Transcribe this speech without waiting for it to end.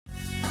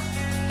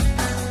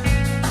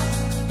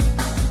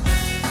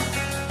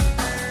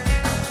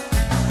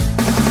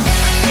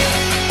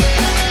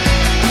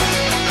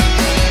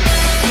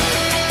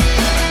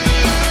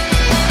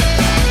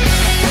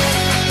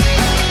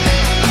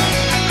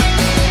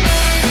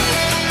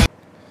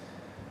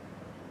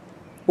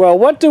Well,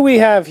 what do we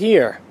have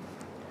here?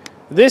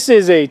 This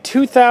is a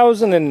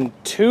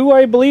 2002,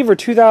 I believe, or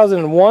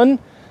 2001.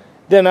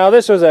 Then now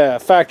this was a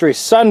factory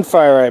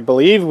Sunfire, I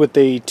believe, with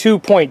the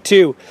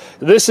 2.2.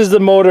 This is the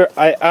motor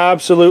I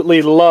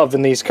absolutely love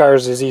in these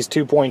cars, is these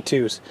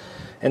 2.2s.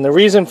 And the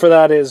reason for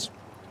that is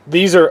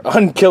these are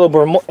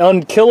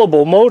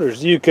unkillable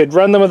motors. You could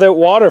run them without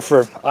water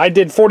for, I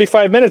did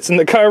 45 minutes and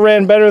the car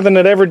ran better than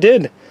it ever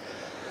did.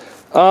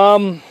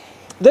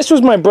 This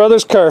was my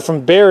brother's car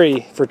from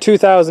Barrie for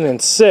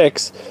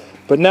 2006,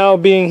 but now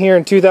being here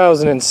in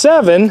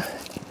 2007,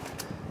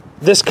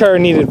 this car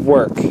needed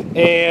work.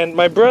 And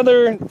my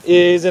brother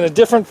is in a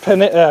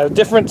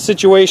different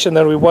situation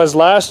than we was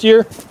last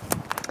year.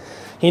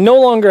 He no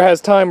longer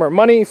has time or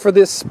money for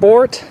this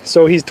sport,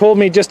 so he's told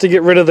me just to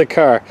get rid of the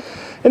car.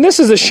 And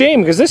this is a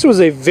shame, because this was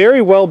a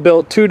very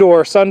well-built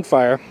two-door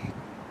Sunfire.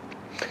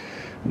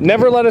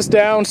 Never let us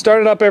down,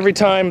 started up every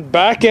time.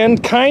 Back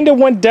end kind of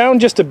went down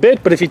just a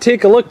bit, but if you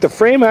take a look, the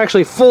frame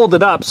actually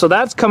folded up, so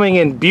that's coming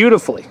in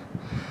beautifully.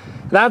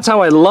 That's how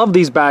I love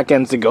these back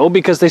ends to go,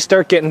 because they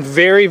start getting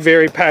very,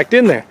 very packed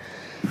in there.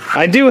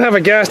 I do have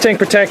a gas tank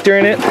protector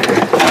in it.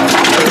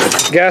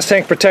 Gas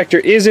tank protector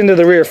is into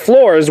the rear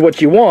floor is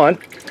what you want,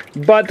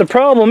 but the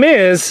problem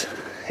is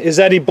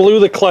that he blew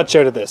the clutch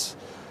out of this.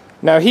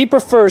 Now he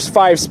prefers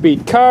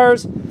 5-speed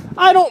cars.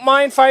 I don't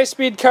mind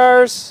 5-speed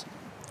cars.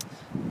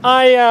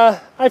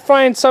 I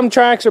find some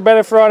tracks are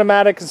better for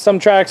automatic and some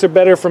tracks are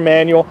better for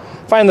manual.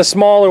 I find the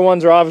smaller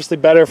ones are obviously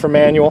better for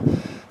manual.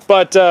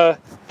 But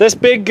this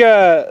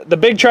the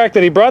big track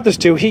that he brought this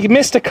to, he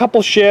missed a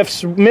couple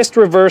shifts, missed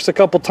reverse a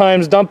couple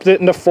times, dumped it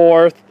into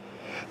fourth,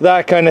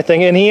 that kind of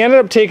thing, and he ended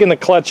up taking the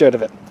clutch out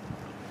of it.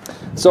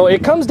 So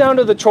it comes down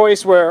to the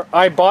choice where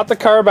I bought the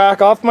car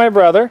back off my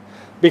brother,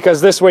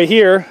 because this way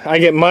here, I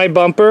get my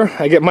bumper,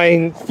 I get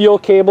my fuel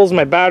cables,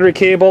 my battery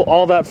cable,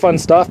 all that fun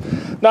stuff.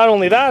 Not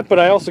only that, but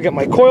I also get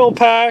my coil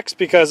packs,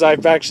 because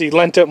I've actually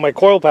lent out my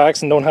coil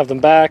packs and don't have them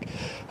back.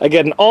 I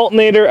get an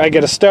alternator, I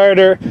get a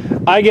starter,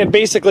 I get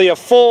basically a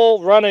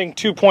full running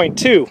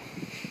 2.2.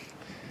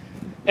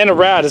 And a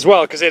rad as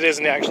well, because it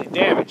isn't actually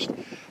damaged.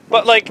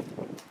 But like,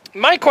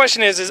 my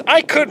question is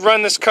I could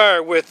run this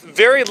car with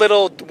very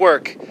little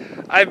work.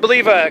 I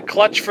believe a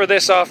clutch for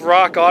this off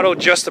Rock Auto,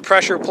 just the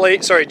pressure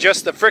plate, sorry,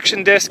 just the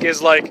friction disc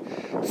is like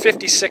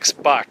 56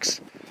 bucks.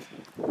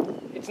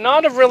 It's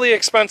not a really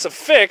expensive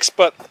fix,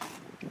 but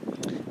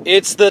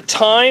it's the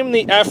time,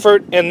 the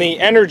effort, and the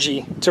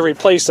energy to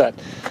replace that.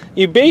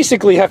 You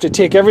basically have to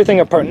take everything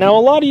apart. Now, a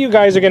lot of you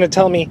guys are going to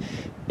tell me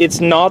it's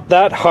not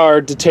that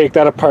hard to take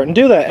that apart and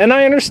do that. And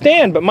I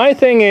understand, but my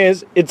thing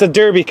is, it's a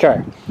derby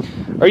car.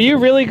 Are you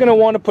really going to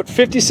want to put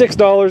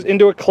 $56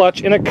 into a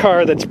clutch in a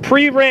car that's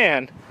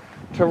pre-ran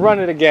to run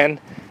it again?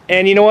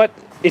 And you know what?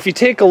 If you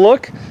take a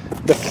look,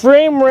 the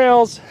frame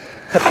rails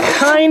have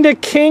kind of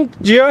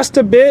kinked just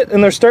a bit,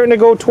 and they're starting to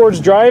go towards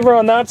driver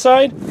on that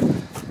side,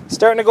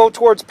 starting to go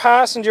towards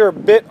passenger a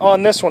bit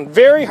on this one.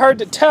 Very hard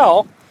to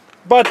tell,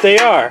 but they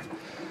are.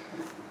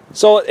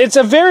 So it's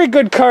a very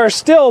good car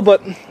still,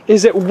 but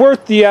is it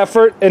worth the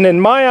effort? And in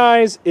my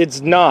eyes,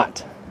 it's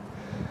not.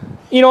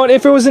 You know what,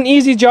 if it was an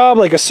easy job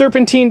like a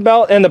serpentine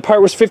belt and the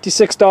part was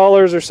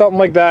 $56 or something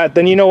like that,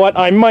 then you know what,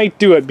 I might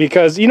do it,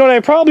 because you know what, I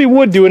probably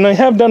would do it, and I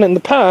have done it in the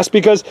past,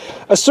 because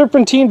a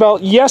serpentine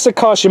belt, yes, it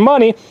costs you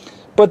money,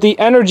 but the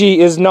energy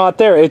is not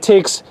there. It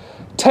takes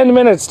 10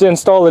 minutes to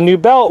install a new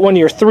belt when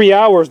you're 3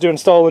 hours to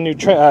install a new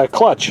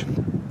clutch.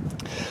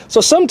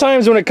 So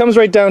sometimes when it comes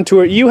right down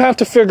to it, you have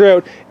to figure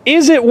out,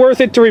 is it worth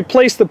it to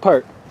replace the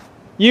part?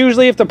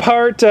 Usually if the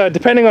part,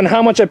 depending on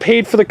how much I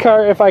paid for the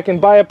car, if I can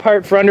buy a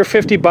part for under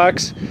 50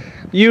 bucks,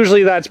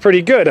 usually that's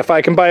pretty good. If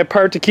I can buy a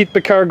part to keep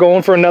the car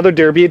going for another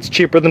derby, it's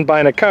cheaper than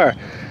buying a car.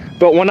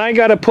 But when I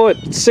gotta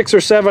put 6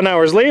 or 7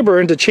 hours labor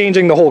into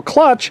changing the whole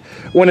clutch,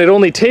 when it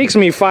only takes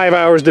me 5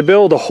 hours to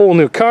build a whole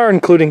new car,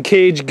 including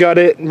cage, gut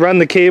it, run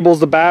the cables,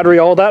 the battery,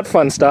 all that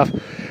fun stuff,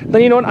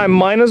 then you know what, I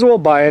might as well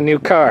buy a new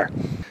car.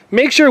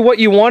 Make sure what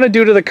you want to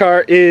do to the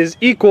car is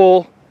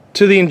equal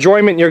to the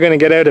enjoyment you're going to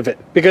get out of it,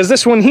 because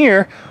this one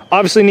here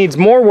obviously needs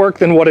more work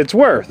than what it's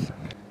worth.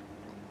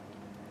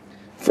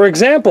 For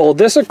example,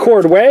 this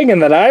Accord wagon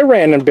that I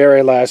ran in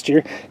Barrie last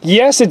year,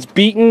 yes, it's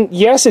beaten,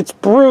 yes, it's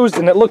bruised,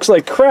 and it looks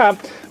like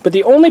crap, but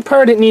the only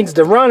part it needs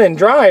to run and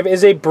drive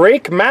is a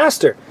brake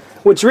master,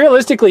 which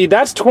realistically,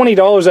 that's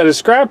 $20 at a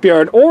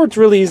scrapyard, or it's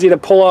really easy to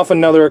pull off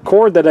another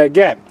Accord that I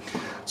get.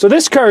 So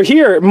this car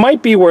here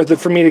might be worth it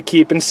for me to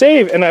keep and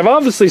save, and I've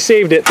obviously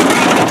saved it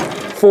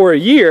for a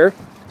year.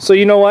 So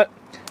you know what?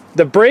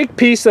 The brake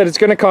piece that it's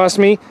going to cost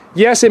me,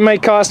 yes, it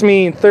might cost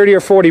me 30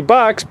 or 40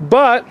 bucks,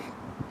 but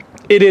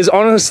it is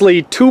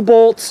honestly 2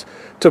 bolts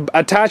to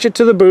attach it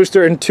to the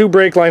booster and 2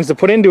 brake lines to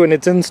put into it, and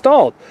it's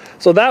installed.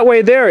 So that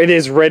way there, it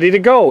is ready to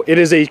go. It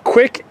is a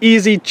quick,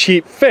 easy,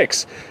 cheap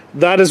fix.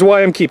 That is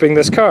why I'm keeping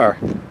this car.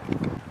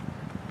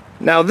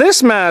 Now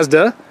this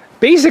Mazda,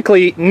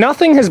 basically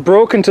nothing has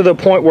broken to the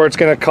point where it's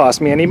going to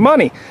cost me any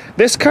money.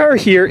 This car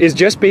here is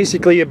just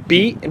basically a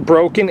beat,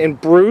 broken, and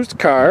bruised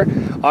car.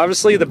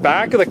 Obviously the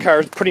back of the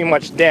car is pretty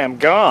much damn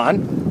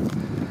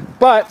gone,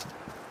 but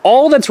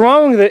All that's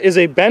wrong with it is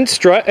a bent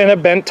strut and a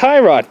bent tie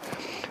rod.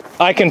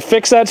 I can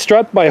fix that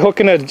strut by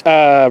hooking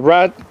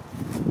a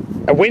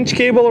winch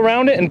cable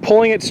around it and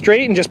pulling it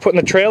straight and just putting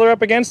the trailer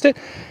up against it.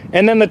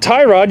 And then the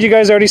tie rod, you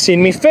guys already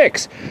seen me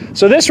fix.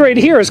 So this right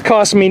here has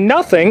cost me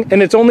nothing,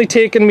 and it's only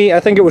taken me, I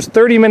think it was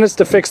 30 minutes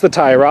to fix the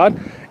tie rod,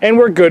 and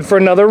we're good for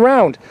another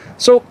round.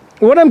 So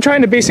what I'm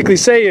trying to basically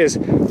say is,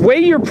 weigh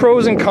your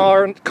pros and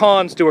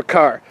cons to a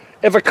car.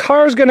 If a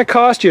car is going to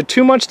cost you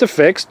too much to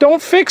fix,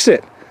 don't fix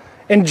it.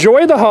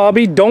 Enjoy the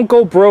hobby, don't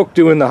go broke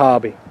doing the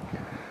hobby.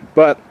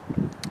 But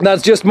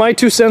that's just my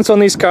 2 cents on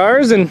these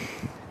cars, and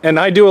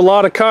I do a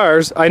lot of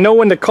cars. I know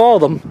when to call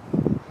them,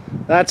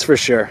 that's for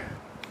sure.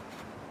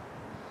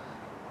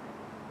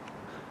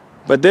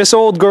 But this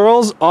old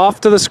girl's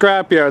off to the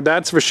scrapyard,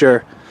 that's for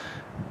sure.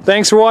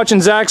 Thanks for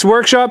watching Zach's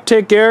Workshop.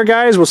 Take care,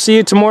 guys. We'll see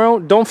you tomorrow.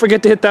 Don't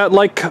forget to hit that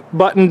like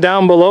button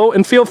down below,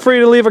 and feel free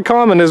to leave a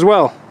comment as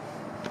well.